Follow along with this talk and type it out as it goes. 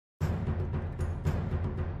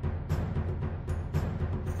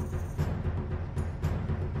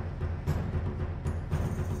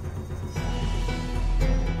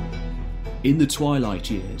In the twilight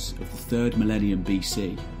years of the 3rd millennium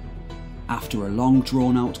BC, after a long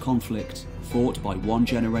drawn-out conflict fought by one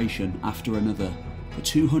generation after another for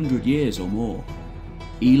 200 years or more,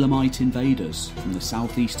 Elamite invaders from the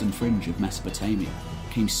southeastern fringe of Mesopotamia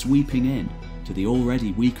came sweeping in to the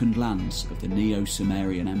already weakened lands of the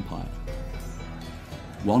Neo-Sumerian Empire.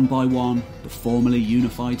 One by one, the formerly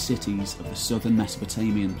unified cities of the southern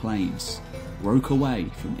Mesopotamian plains broke away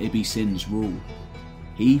from Ibbi-Sin's rule,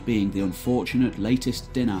 he being the unfortunate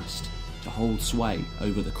latest dynast to hold sway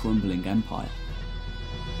over the crumbling empire.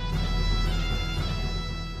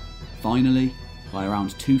 Finally, by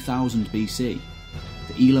around 2000 BC,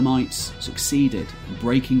 the Elamites succeeded in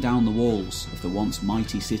breaking down the walls of the once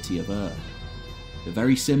mighty city of Ur, the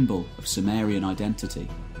very symbol of Sumerian identity,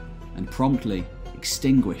 and promptly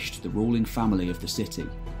extinguished the ruling family of the city.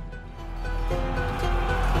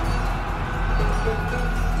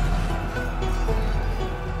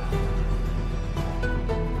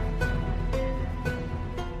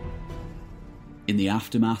 In the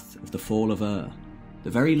aftermath of the fall of Ur, the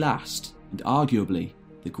very last and arguably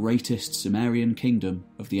the greatest Sumerian kingdom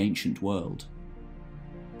of the ancient world,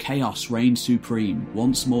 chaos reigned supreme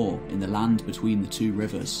once more in the land between the two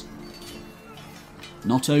rivers.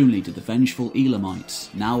 Not only did the vengeful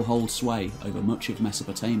Elamites now hold sway over much of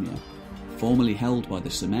Mesopotamia, formerly held by the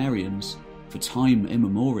Sumerians for time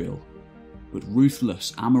immemorial, but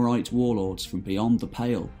ruthless Amorite warlords from beyond the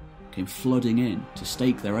Pale came flooding in to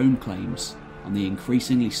stake their own claims on the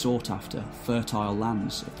increasingly sought-after fertile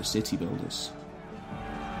lands of the city builders.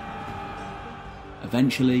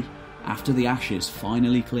 Eventually, after the ashes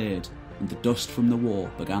finally cleared and the dust from the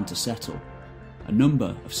war began to settle, a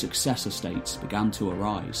number of successor states began to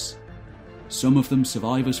arise. Some of them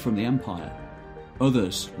survivors from the empire,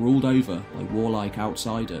 others ruled over by warlike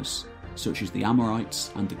outsiders such as the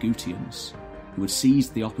Amorites and the Gutians, who had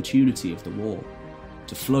seized the opportunity of the war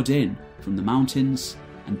to flood in from the mountains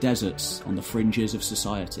and deserts on the fringes of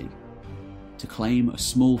society, to claim a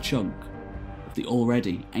small chunk of the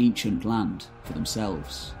already ancient land for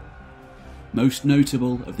themselves. Most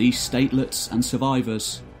notable of these statelets and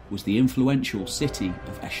survivors was the influential city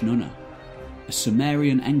of Eshnunna, a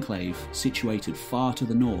Sumerian enclave situated far to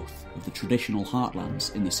the north of the traditional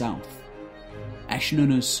heartlands in the south.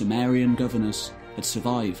 Eshnunna's Sumerian governors had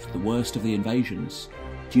survived the worst of the invasions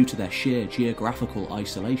due to their sheer geographical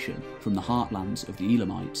isolation from the heartlands of the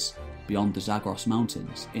Elamites beyond the Zagros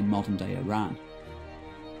Mountains in modern-day Iran.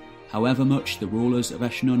 However much the rulers of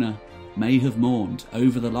Eshnunna may have mourned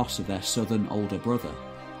over the loss of their southern older brother,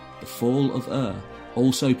 the fall of Ur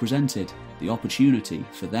also presented the opportunity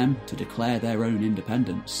for them to declare their own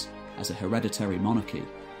independence as a hereditary monarchy.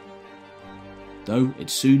 Though it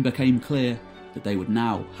soon became clear that they would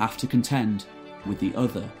now have to contend with the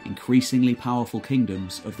other increasingly powerful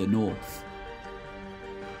kingdoms of the north,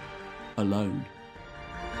 alone.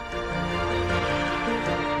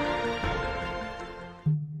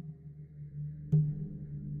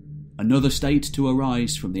 Another state to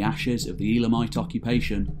arise from the ashes of the Elamite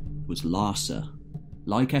occupation was Larsa.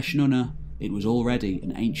 Like Eshnunna, it was already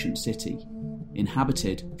an ancient city,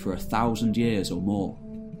 inhabited for 1,000 years or more.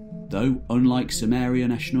 Though, unlike Sumerian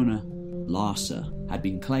Eshnunna, Larsa had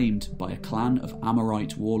been claimed by a clan of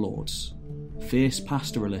Amorite warlords, fierce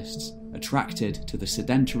pastoralists attracted to the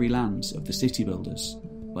sedentary lands of the city builders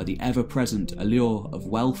by the ever-present allure of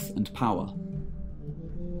wealth and power.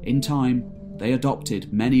 In time, they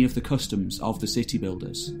adopted many of the customs of the city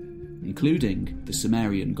builders, including the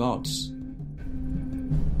Sumerian gods.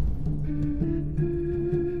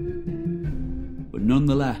 But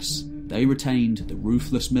nonetheless, they retained the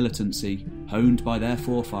ruthless militancy honed by their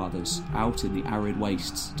forefathers out in the arid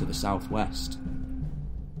wastes to the southwest.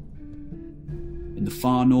 In the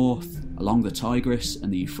far north, along the Tigris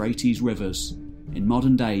and the Euphrates rivers, in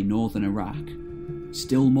modern-day northern Iraq,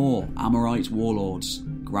 still more Amorite warlords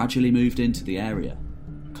gradually moved into the area,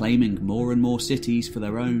 claiming more and more cities for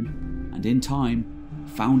their own, and in time,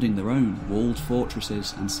 founding their own walled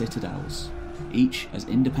fortresses and citadels, each as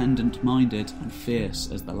independent-minded and fierce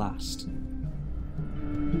as the last.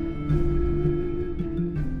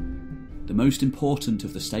 The most important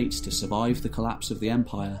of the states to survive the collapse of the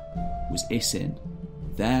empire was Isin.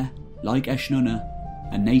 There, like Eshnunna,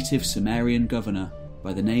 a native Sumerian governor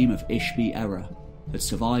by the name of Ishbi-Erra had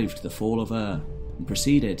survived the fall of Ur and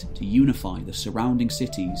proceeded to unify the surrounding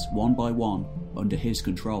cities one by one under his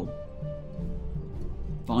control.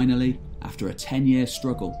 Finally, after a 10-year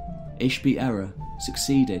struggle, Ishbi-Erra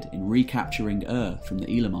succeeded in recapturing Ur from the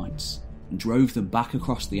Elamites and drove them back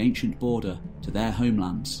across the ancient border to their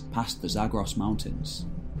homelands past the Zagros Mountains.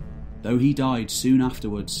 Though he died soon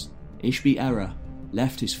afterwards, Ishbi-Erra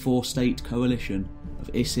left his four-state coalition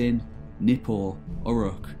of Isin, Nippur,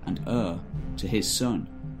 Uruk and to his son,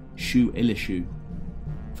 Shu-Ilishu.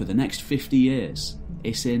 For the next 50 years,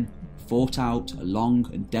 Isin fought out a long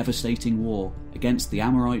and devastating war against the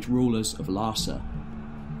Amorite rulers of Larsa,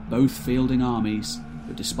 both fielding armies,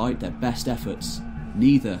 but despite their best efforts,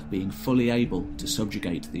 neither being fully able to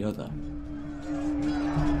subjugate the other.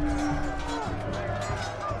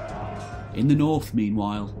 In the north,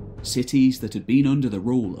 meanwhile, cities that had been under the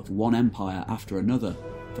rule of one empire after another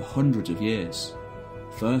for hundreds of years,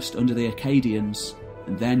 first under the Akkadians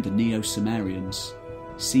and then the Neo-Sumerians,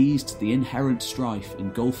 seized the inherent strife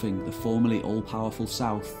engulfing the formerly all-powerful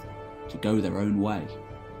south to go their own way.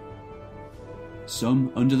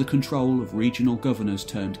 Some under the control of regional governors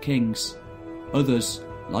turned kings, others,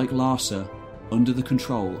 like Larsa, under the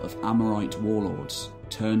control of Amorite warlords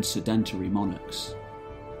turned sedentary monarchs.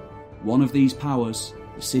 One of these powers,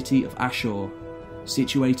 the city of Ashur,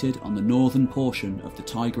 situated on the northern portion of the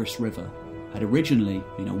Tigris River, had originally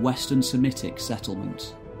been a Western Semitic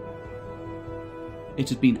settlement. It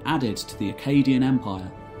had been added to the Akkadian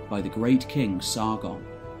Empire by the great king Sargon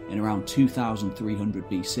in around 2300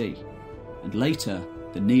 BC, and later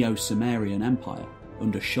the Neo-Sumerian Empire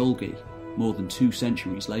under Shulgi more than 2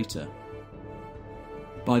 centuries later.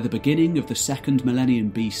 By the beginning of the 2nd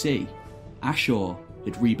millennium BC, Ashur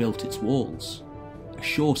had rebuilt its walls, a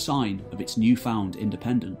sure sign of its newfound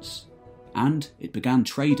independence, and it began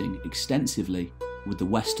trading extensively with the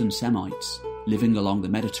Western Semites living along the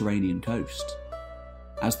Mediterranean coast.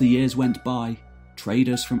 As the years went by,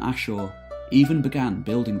 traders from Ashur even began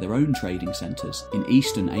building their own trading centres in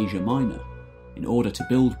Eastern Asia Minor in order to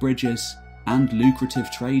build bridges and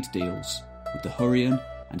lucrative trade deals with the Hurrian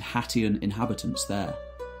and Hattian inhabitants there.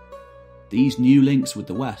 These new links with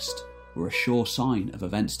the West were a sure sign of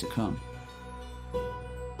events to come.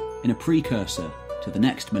 In a precursor to the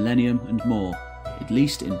next millennium and more, at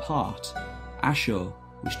least in part, Ashur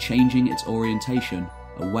was changing its orientation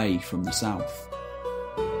away from the south.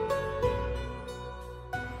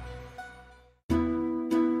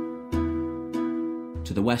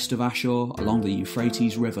 To the west of Ashur, along the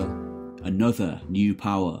Euphrates River, another new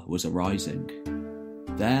power was arising.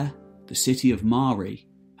 There, the city of Mari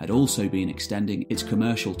had also been extending its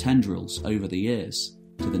commercial tendrils over the years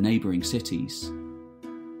to the neighbouring cities,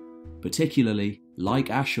 particularly, like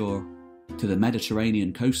Ashur, to the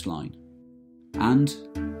Mediterranean coastline, and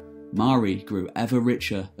Mari grew ever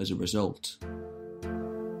richer as a result.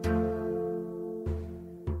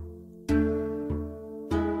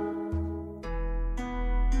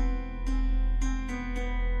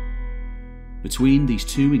 Between these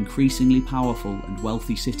two increasingly powerful and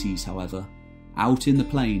wealthy cities, however, out in the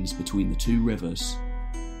plains between the two rivers,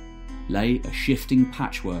 lay a shifting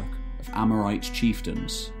patchwork of Amorite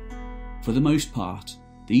chieftains. For the most part,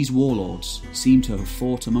 these warlords seem to have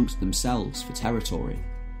fought amongst themselves for territory,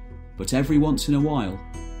 but every once in a while,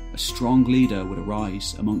 a strong leader would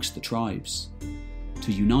arise amongst the tribes,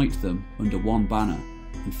 to unite them under one banner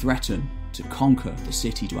and threaten to conquer the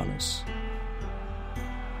city dwellers.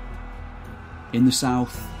 In the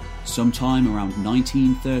south, sometime around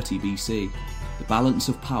 1930 BC, the balance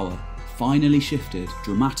of power finally shifted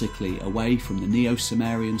dramatically away from the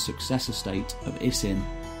Neo-Sumerian successor state of Isin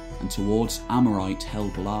and towards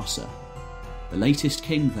Amorite-held Larsa. The latest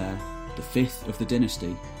king there, the 5th of the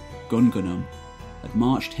dynasty, Gungunum, had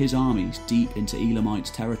marched his armies deep into Elamite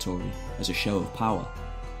territory as a show of power,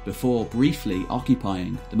 before briefly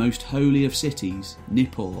occupying the most holy of cities,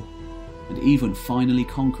 Nippur, and even finally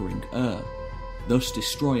conquering thus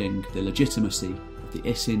destroying the legitimacy of the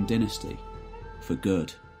Isin dynasty for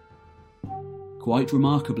good. Quite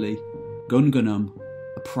remarkably, Gungunum,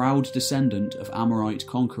 a proud descendant of Amorite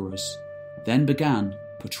conquerors, then began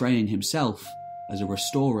portraying himself as a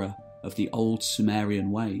restorer of the old Sumerian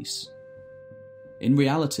ways. In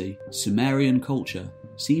reality, Sumerian culture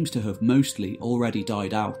seems to have mostly already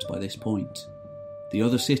died out by this point, the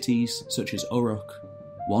other cities, such as Uruk,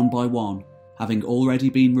 one by one, having already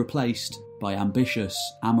been replaced by ambitious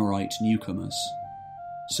Amorite newcomers,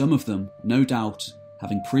 some of them, no doubt,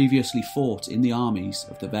 having previously fought in the armies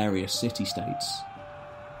of the various city-states.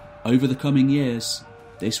 Over the coming years,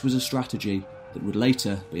 this was a strategy that would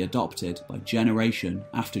later be adopted by generation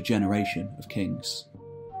after generation of kings.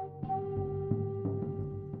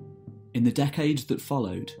 In the decades that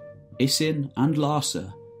followed, Isin and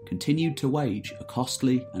Larsa continued to wage a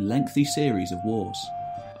costly and lengthy series of wars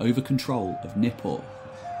over control of Nippur,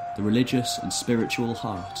 the religious and spiritual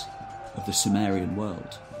heart of the Sumerian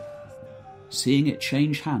world, seeing it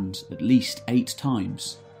change hands at least 8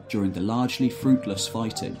 times during the largely fruitless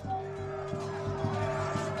fighting.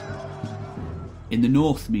 In the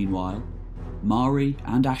north, meanwhile, Mari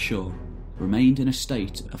and Ashur remained in a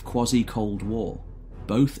state of quasi-Cold War,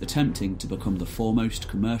 both attempting to become the foremost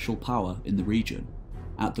commercial power in the region,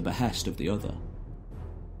 at the behest of the other.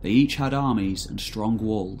 They each had armies and strong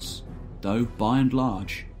walls, though by and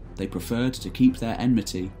large they preferred to keep their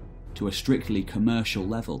enmity to a strictly commercial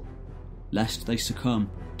level, lest they succumb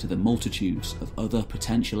to the multitudes of other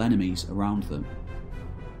potential enemies around them.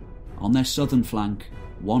 On their southern flank,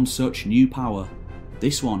 one such new power,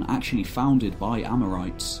 this one actually founded by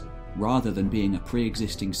Amorites, rather than being a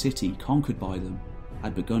pre-existing city conquered by them,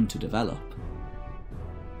 had begun to develop.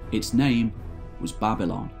 Its name was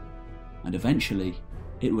Babylon, and eventually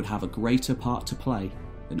it would have a greater part to play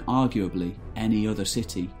than arguably any other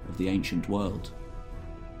city of the ancient world.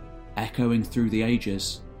 Echoing through the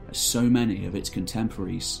ages as so many of its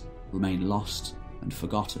contemporaries remain lost and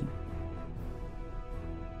forgotten.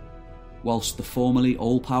 Whilst the formerly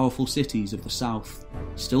all-powerful cities of the south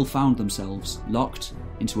still found themselves locked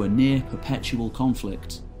into a near-perpetual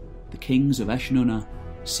conflict, the kings of Eshnunna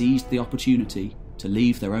seized the opportunity to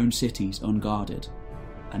leave their own cities unguarded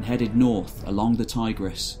and headed north along the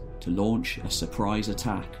Tigris to launch a surprise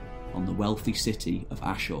attack on the wealthy city of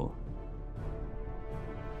Ashur.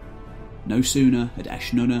 No sooner had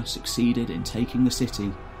Eshnunna succeeded in taking the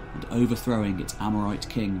city and overthrowing its Amorite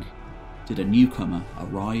king did a newcomer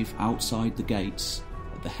arrive outside the gates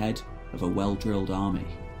at the head of a well-drilled army.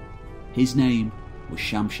 His name was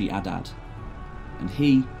Shamshi-Adad, and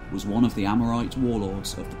he was one of the Amorite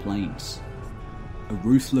warlords of the plains, a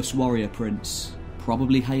ruthless warrior prince,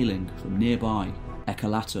 probably hailing from nearby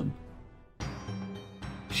Ekalatum.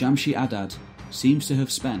 Shamshi-Adad seems to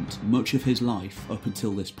have spent much of his life up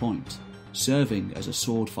until this point serving as a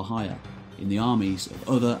sword for hire in the armies of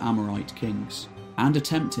other Amorite kings, and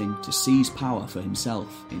attempting to seize power for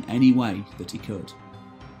himself in any way that he could.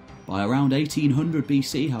 By around 1800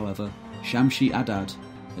 BC, however, Shamshi-Adad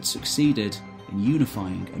had succeeded in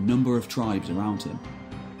unifying a number of tribes around him,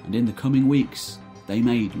 and in the coming weeks they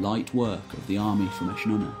made light work of the army from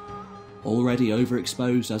Eshnunna, already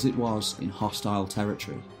overexposed as it was in hostile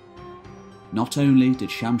territory. Not only did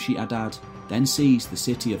Shamshi-Adad then seize the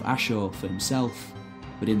city of Ashur for himself,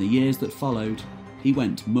 but in the years that followed he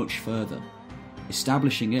went much further,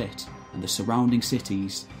 establishing it and the surrounding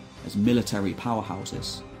cities as military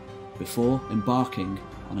powerhouses, before embarking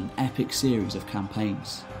on an epic series of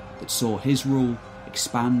campaigns that saw his rule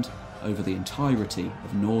expand over the entirety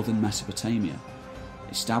of northern Mesopotamia,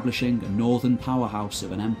 establishing a northern powerhouse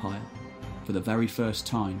of an empire for the very first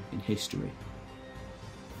time in history.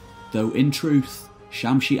 Though in truth,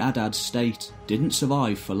 Shamshi-Adad's state didn't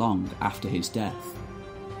survive for long after his death.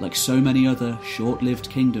 Like so many other short-lived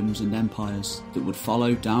kingdoms and empires that would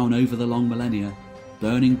follow down over the long millennia,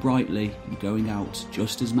 burning brightly and going out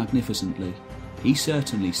just as magnificently, he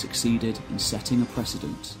certainly succeeded in setting a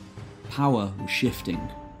precedent. Power was shifting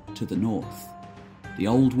to the north. The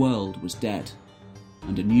old world was dead,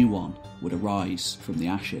 and a new one would arise from the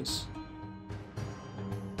ashes.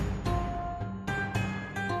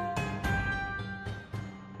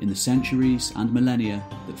 In the centuries and millennia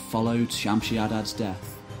that followed Shamshi-Adad's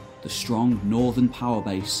death, the strong northern power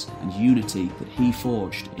base and unity that he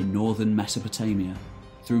forged in northern Mesopotamia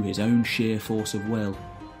through his own sheer force of will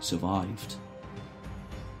survived.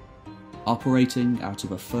 Operating out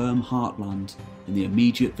of a firm heartland in the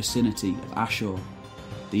immediate vicinity of Ashur,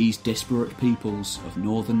 these disparate peoples of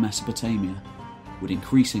northern Mesopotamia would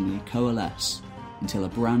increasingly coalesce until a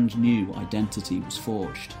brand new identity was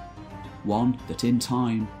forged, one that in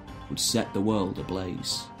time would set the world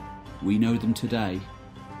ablaze. We know them today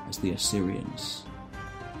as the Assyrians.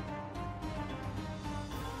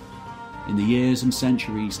 In the years and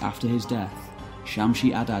centuries after his death,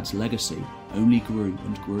 Shamshi-Adad's legacy only grew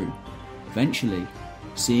and grew, eventually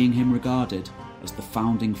seeing him regarded as the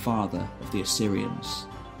founding father of the Assyrians,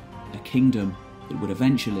 a kingdom that would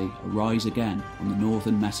eventually arise again on the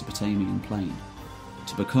northern Mesopotamian plain,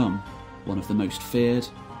 to become one of the most feared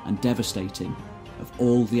and devastating of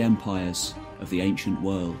all the empires of the ancient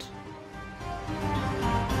world.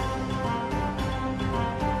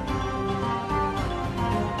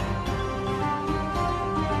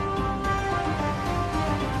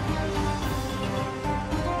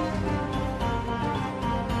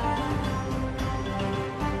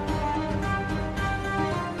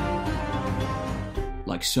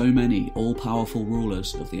 Like so many all-powerful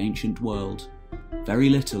rulers of the ancient world, very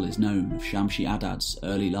little is known of Shamshi-Adad's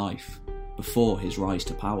early life before his rise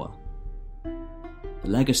to power. The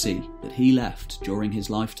legacy that he left during his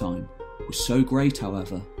lifetime was so great,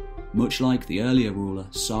 however, much like the earlier ruler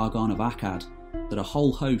Sargon of Akkad, that a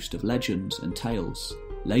whole host of legends and tales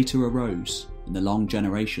later arose in the long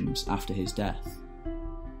generations after his death.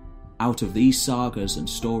 Out of these sagas and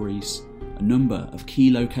stories, a number of key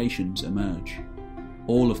locations emerge,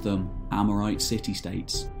 all of them Amorite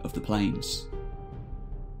city-states of the plains.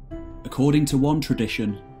 According to one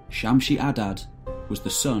tradition, Shamshi-Adad was the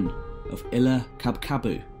son of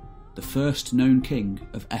Ila-Kabkabu, the first known king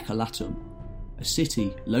of Ekalatum, a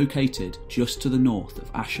city located just to the north of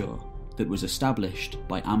Ashur that was established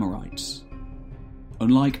by Amorites.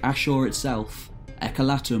 Unlike Ashur itself,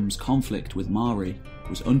 Ekalatum's conflict with Mari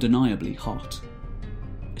was undeniably hot,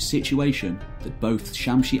 a situation that both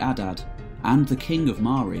Shamshi-Adad and the king of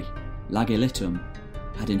Mari, Lag-Elitum,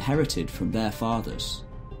 had inherited from their fathers.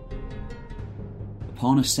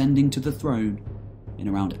 Upon ascending to the throne in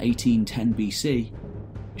around 1810 BC,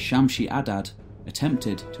 Shamshi-Adad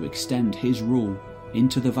attempted to extend his rule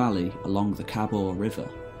into the valley along the Kabor River,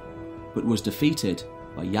 but was defeated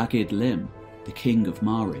by Yagid-Lim, the king of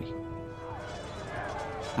Mari.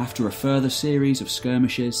 After a further series of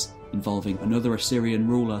skirmishes involving another Assyrian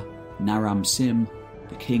ruler, Naram-Sin,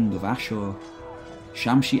 the king of Ashur,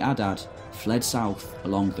 Shamshi-Adad fled south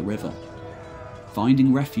along the river,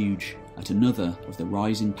 finding refuge at another of the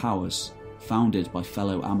rising powers founded by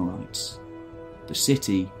fellow Amorites, the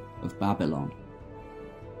city of Babylon.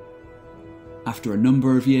 After a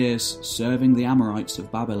number of years serving the Amorites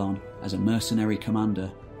of Babylon as a mercenary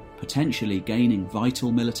commander, potentially gaining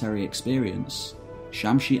vital military experience,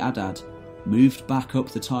 Shamshi-Adad moved back up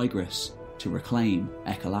the Tigris to reclaim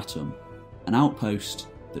Ekalatum, an outpost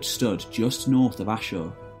that stood just north of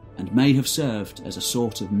Ashur and may have served as a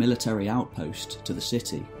sort of military outpost to the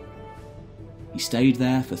city. He stayed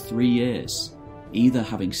there for 3 years, either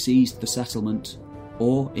having seized the settlement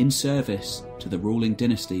or in service to the ruling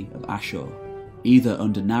dynasty of Ashur, either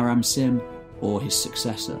under Naram-Sin or his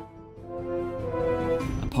successor.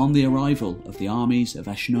 Upon the arrival of the armies of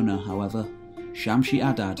Eshnunna, however,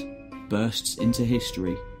 Shamshi-Adad bursts into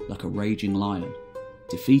history like a raging lion,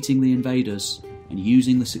 defeating the invaders and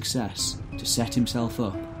using the success to set himself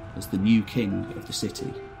up as the new king of the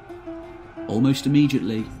city. Almost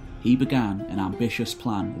immediately, he began an ambitious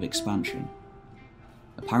plan of expansion,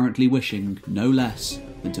 apparently wishing no less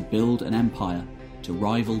than to build an empire to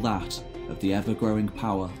rival that of the ever-growing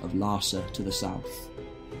power of Larsa to the south,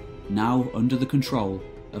 now under the control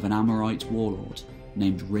of an Amorite warlord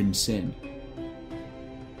named Rin-Sin.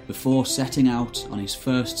 Before setting out on his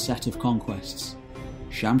first set of conquests,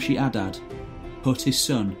 Shamshi-Adad put his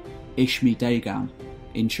son Ishmi-Dagan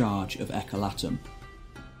in charge of Ekalatum.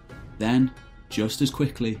 Then, just as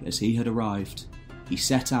quickly as he had arrived, he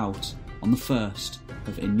set out on the first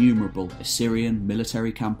of innumerable Assyrian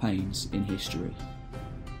military campaigns in history.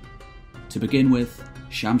 To begin with,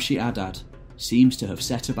 Shamshi-Adad seems to have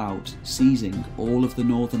set about seizing all of the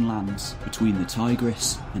northern lands between the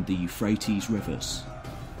Tigris and the Euphrates rivers,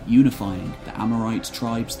 unifying the Amorite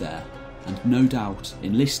tribes there and no doubt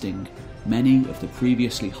enlisting many of the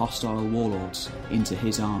previously hostile warlords into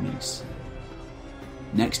his armies.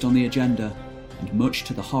 Next on the agenda, and much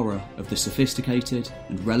to the horror of the sophisticated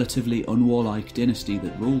and relatively unwarlike dynasty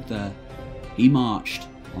that ruled there, he marched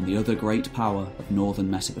on the other great power of northern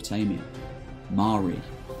Mesopotamia, Mari,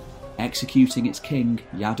 executing its king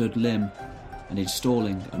Yadud-Lim and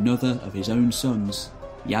installing another of his own sons,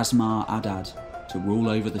 Yazmar-Adad, to rule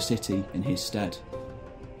over the city in his stead.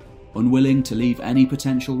 Unwilling to leave any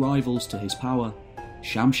potential rivals to his power,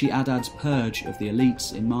 Shamshi-Adad's purge of the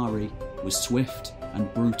elites in Mari was swift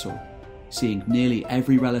and brutal, seeing nearly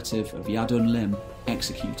every relative of Yadun-Lim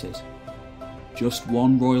executed. Just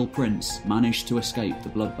one royal prince managed to escape the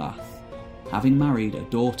bloodbath, having married a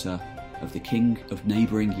daughter of the king of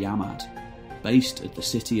neighbouring Yamad, based at the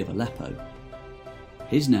city of Aleppo.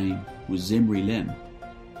 His name was Zimri-Lim,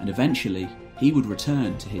 and eventually he would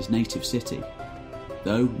return to his native city,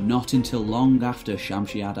 though not until long after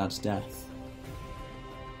Shamshi-Adad's death.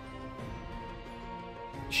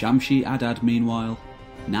 Shamshi-Adad, meanwhile,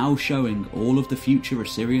 now showing all of the future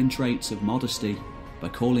Assyrian traits of modesty by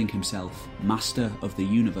calling himself Master of the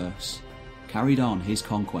Universe, carried on his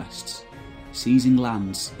conquests, seizing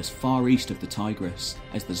lands as far east of the Tigris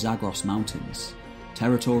as the Zagros Mountains,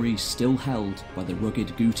 territories still held by the rugged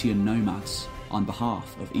Gutian nomads on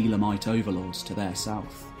behalf of Elamite overlords to their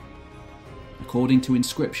south. According to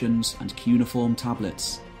inscriptions and cuneiform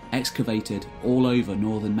tablets excavated all over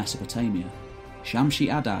northern Mesopotamia,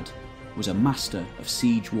 Shamshi-Adad was a master of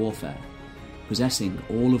siege warfare, possessing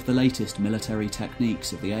all of the latest military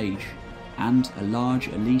techniques of the age, and a large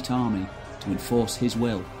elite army to enforce his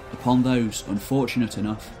will upon those unfortunate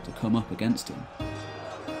enough to come up against him.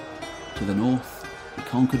 To the north, he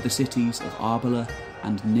conquered the cities of Arbela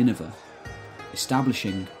and Nineveh,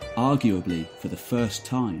 establishing, arguably for the first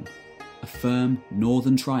time, a firm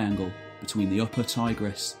northern triangle between the upper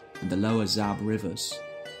Tigris and the lower Zab rivers,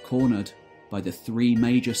 cornered by the three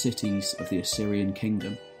major cities of the Assyrian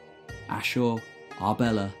kingdom, Ashur,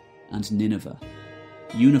 Arbela, and Nineveh,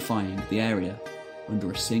 unifying the area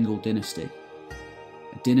under a single dynasty,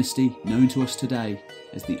 a dynasty known to us today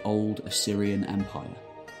as the Old Assyrian Empire,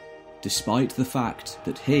 despite the fact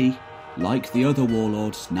that he, like the other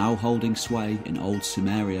warlords now holding sway in Old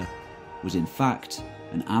Sumeria, was in fact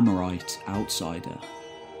an Amorite outsider.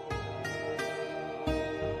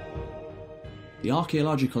 The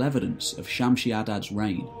archaeological evidence of Shamshi-Adad's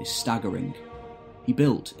reign is staggering. He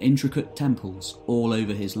built intricate temples all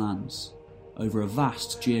over his lands, over a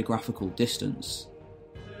vast geographical distance.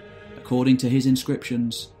 According to his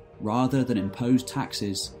inscriptions, rather than impose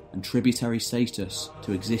taxes and tributary status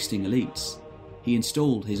to existing elites, he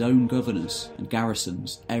installed his own governors and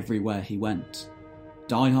garrisons everywhere he went,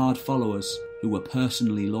 die-hard followers who were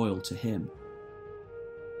personally loyal to him.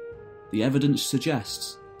 The evidence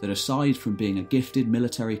suggests that aside from being a gifted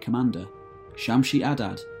military commander,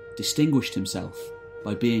 Shamshi-Adad distinguished himself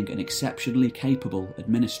by being an exceptionally capable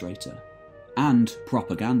administrator and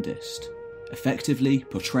propagandist, effectively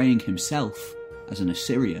portraying himself as an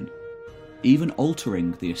Assyrian, even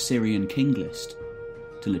altering the Assyrian king list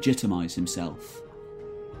to legitimize himself.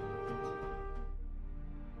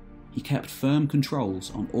 He kept firm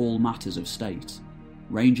controls on all matters of state,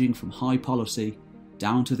 ranging from high policy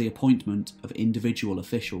down to the appointment of individual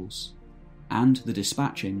officials, and the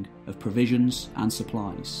dispatching of provisions and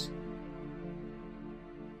supplies.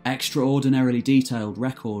 Extraordinarily detailed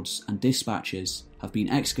records and dispatches have been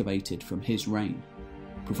excavated from his reign,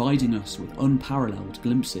 providing us with unparalleled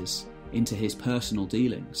glimpses into his personal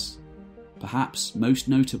dealings. Perhaps most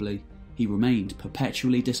notably, he remained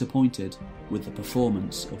perpetually disappointed with the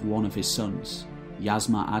performance of one of his sons,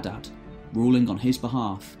 Yasma-Adad, ruling on his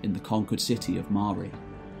behalf in the conquered city of Mari.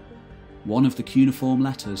 One of the cuneiform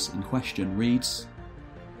letters in question reads,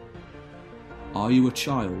 "Are you a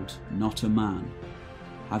child, not a man?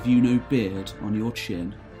 Have you no beard on your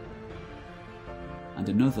chin?" And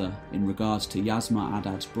another, in regards to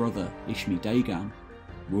Yasma-Adad's brother Ishmi-Dagan,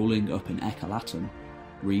 ruling up in Ekalaton,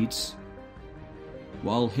 reads,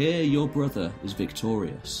 "While here your brother is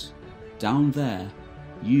victorious, down there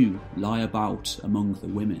you lie about among the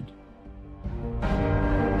women."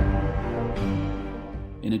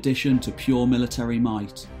 In addition to pure military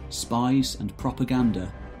might, spies and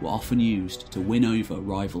propaganda were often used to win over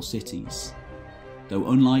rival cities. Though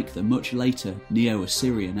unlike the much later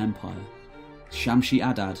Neo-Assyrian Empire,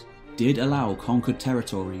 Shamshi-Adad did allow conquered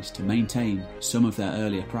territories to maintain some of their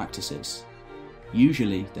earlier practices.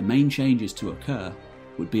 Usually the main changes to occur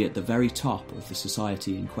would be at the very top of the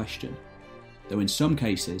society in question, though in some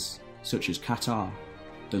cases, such as Qatar,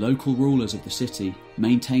 the local rulers of the city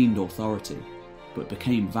maintained authority, but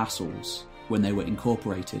became vassals when they were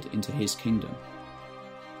incorporated into his kingdom.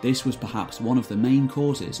 This was perhaps one of the main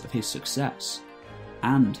causes of his success,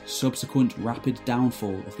 and subsequent rapid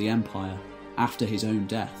downfall of the empire after his own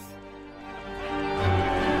death.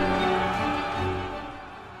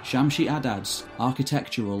 Shamshi-Adad's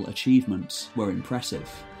architectural achievements were impressive,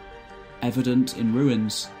 evident in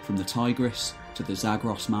ruins from the Tigris to the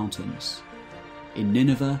Zagros Mountains. In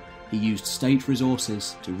Nineveh, he used state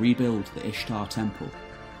resources to rebuild the Ishtar temple,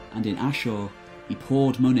 and in Ashur, he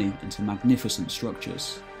poured money into magnificent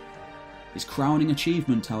structures. His crowning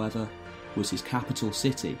achievement, however, was his capital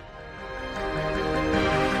city.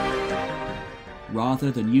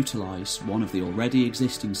 Rather than utilise one of the already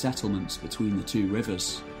existing settlements between the two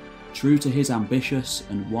rivers, true to his ambitious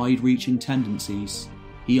and wide-reaching tendencies,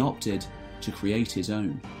 he opted to create his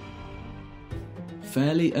own.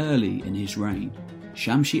 Fairly early in his reign,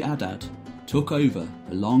 Shamshi-Adad took over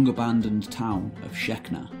the long-abandoned town of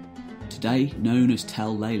Shekna, today known as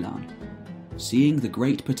Tel Leilan, seeing the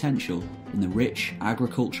great potential in the rich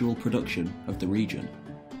agricultural production of the region,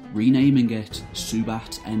 renaming it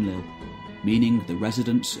Subat Enlil, meaning the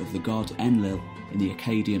residence of the god Enlil in the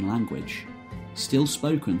Akkadian language, still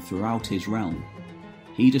spoken throughout his realm.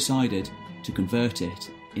 He decided to convert it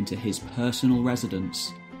into his personal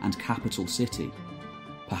residence and capital city,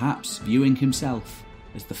 perhaps viewing himself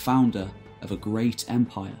as the founder of a great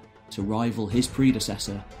empire to rival his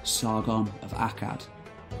predecessor Sargon of Akkad.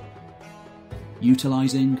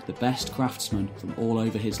 Utilising the best craftsmen from all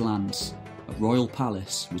over his lands, a royal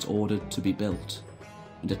palace was ordered to be built,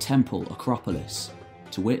 and a temple acropolis,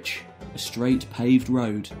 to which a straight paved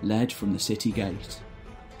road led from the city gate.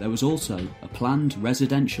 There was also a planned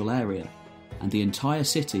residential area, and the entire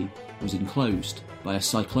city was enclosed by a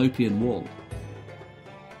cyclopean wall.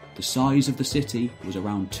 The size of the city was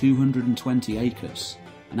around 220 acres,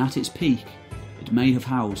 and at its peak, it may have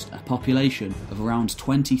housed a population of around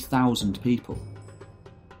 20,000 people.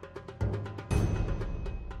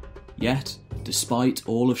 Yet, despite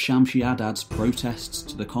all of Shamshi-Adad's protests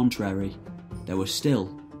to the contrary, there were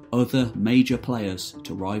still other major players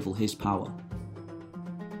to rival his power.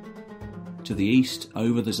 To the east,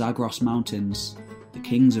 over the Zagros Mountains, the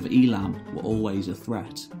kings of Elam were always a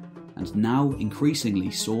threat, and now increasingly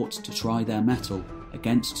sought to try their mettle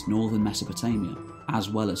against northern Mesopotamia, as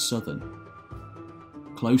well as southern.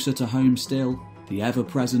 Closer to home still, the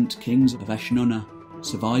ever-present kings of Eshnunna,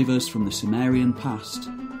 survivors from the Sumerian past,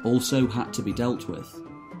 also had to be dealt with,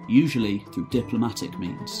 usually through diplomatic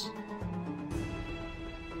means.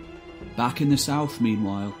 Back in the south,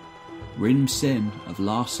 meanwhile, Rim-Sin of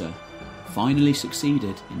Larsa finally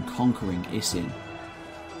succeeded in conquering Isin,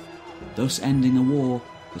 thus ending a war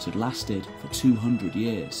that had lasted for 200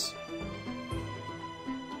 years,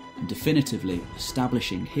 and definitively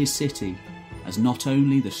establishing his city as not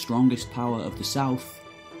only the strongest power of the south,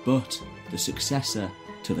 but the successor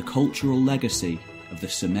to the cultural legacy of the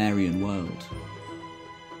Sumerian world.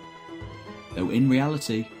 Though in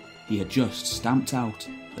reality, he had just stamped out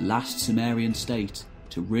the last Sumerian state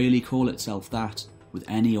to really call itself that with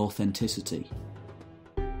any authenticity.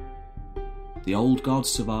 The old gods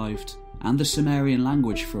survived, and the Sumerian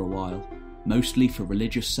language for a while, mostly for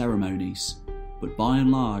religious ceremonies, but by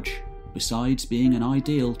and large, besides being an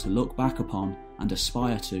ideal to look back upon and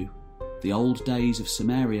aspire to, the old days of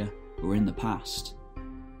Sumeria were in the past.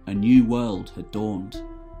 A new world had dawned,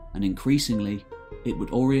 and increasingly it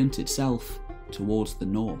would orient itself towards the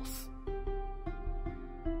north.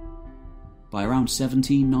 By around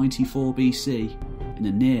 1794 BC, in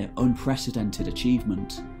a near unprecedented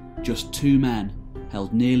achievement, just two men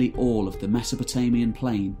held nearly all of the Mesopotamian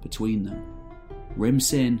plain between them,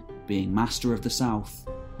 Rim-Sin being master of the south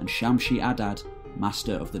and Shamshi-Adad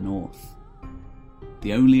master of the north.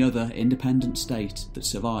 The only other independent state that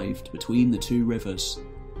survived between the two rivers,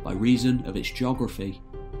 by reason of its geography,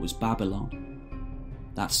 was Babylon,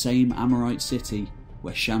 that same Amorite city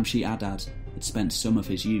where Shamshi-Adad had spent some of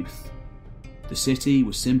his youth. The city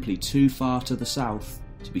was simply too far to the south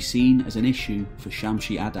to be seen as an issue for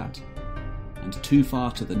Shamshi-Adad, and too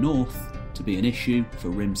far to the north to be an issue for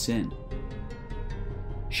Rim-Sin.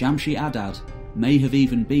 Shamshi-Adad may have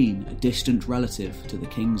even been a distant relative to the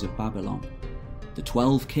kings of Babylon, the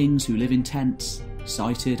 12 kings who live in tents,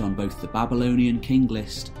 cited on both the Babylonian king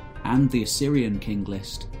list and the Assyrian king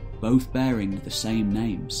list, both bearing the same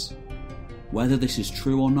names. Whether this is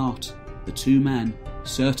true or not, the two men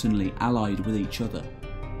certainly allied with each other,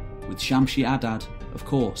 with Shamshi-Adad, of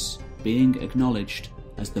course, being acknowledged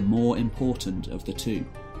as the more important of the two,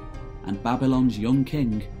 and Babylon's young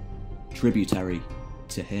king tributary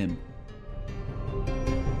to him.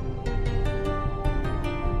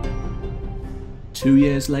 Two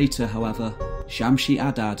years later, however,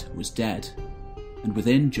 Shamshi-Adad was dead, and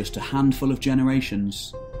within just a handful of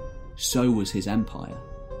generations, so was his empire.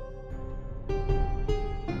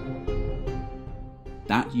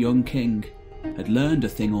 That young king had learned a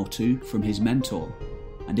thing or two from his mentor,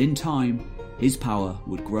 and in time, his power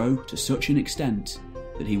would grow to such an extent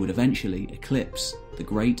that he would eventually eclipse the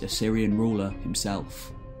great Assyrian ruler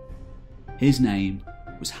himself. His name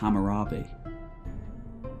was Hammurabi.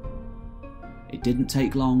 It didn't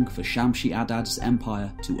take long for Shamshi-Adad's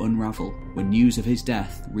empire to unravel when news of his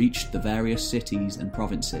death reached the various cities and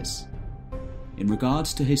provinces. In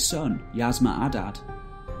regards to his son, Yasma-Adad,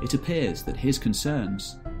 it appears that his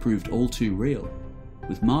concerns proved all too real,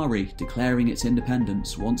 with Mari declaring its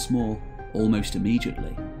independence once more almost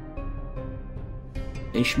immediately.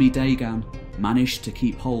 Ishmi-Dagan managed to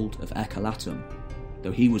keep hold of Ekalatum,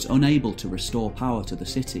 though he was unable to restore power to the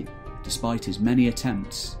city despite his many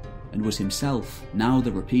attempts, and was himself now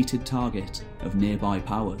the repeated target of nearby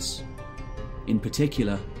powers. In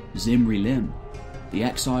particular, Zimri-Lim, the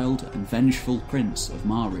exiled and vengeful prince of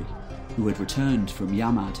Mari, who had returned from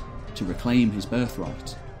Yamad to reclaim his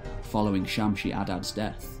birthright following Shamshi-Adad's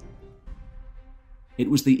death. It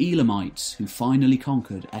was the Elamites who finally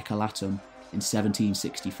conquered Ekalatum in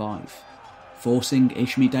 1765, forcing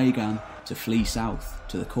Ishmi-Dagan to flee south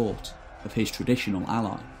to the court of his traditional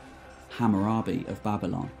ally, Hammurabi of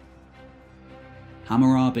Babylon.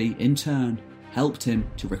 Hammurabi, in turn, helped him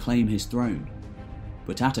to reclaim his throne,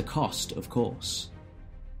 but at a cost, of course.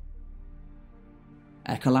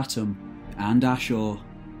 Ekalatum and Ashur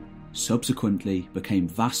subsequently became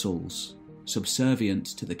vassals, subservient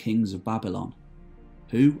to the kings of Babylon,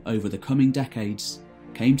 who, over the coming decades,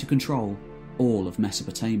 came to control all of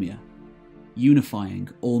Mesopotamia, unifying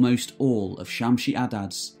almost all of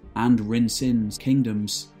Shamshi-Adad's and Rin Sin's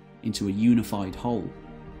kingdoms into a unified whole.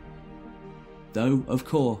 Though, of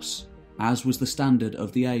course, as was the standard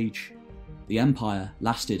of the age, the empire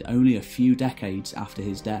lasted only a few decades after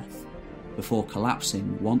his death, before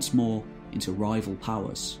collapsing once more into rival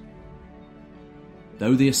powers.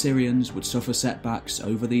 Though the Assyrians would suffer setbacks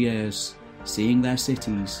over the years, seeing their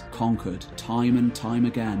cities conquered time and time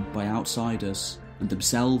again by outsiders, and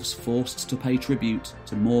themselves forced to pay tribute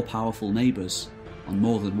to more powerful neighbours on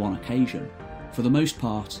more than one occasion, for the most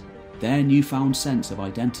part, their newfound sense of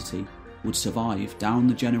identity would survive down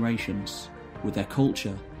the generations, with their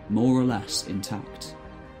culture more or less intact,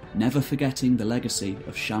 never forgetting the legacy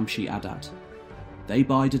of Shamshi-Adad. They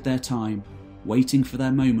bided their time, waiting for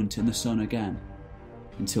their moment in the sun again,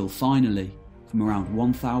 until finally, from around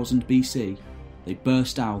 1000 BC, they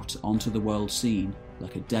burst out onto the world scene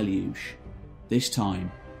like a deluge, this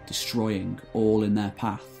time destroying all in their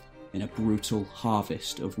path in a brutal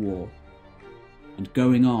harvest of war, and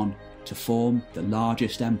going on to form the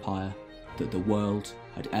largest empire that the world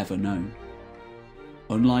had ever known.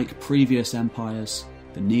 Unlike previous empires,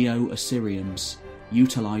 the Neo-Assyrians,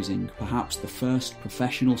 utilising perhaps the first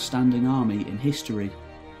professional standing army in history,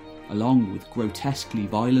 along with grotesquely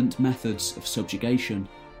violent methods of subjugation,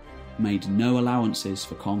 made no allowances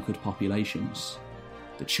for conquered populations.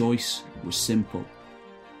 The choice was simple: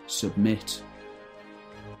 submit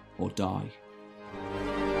or die.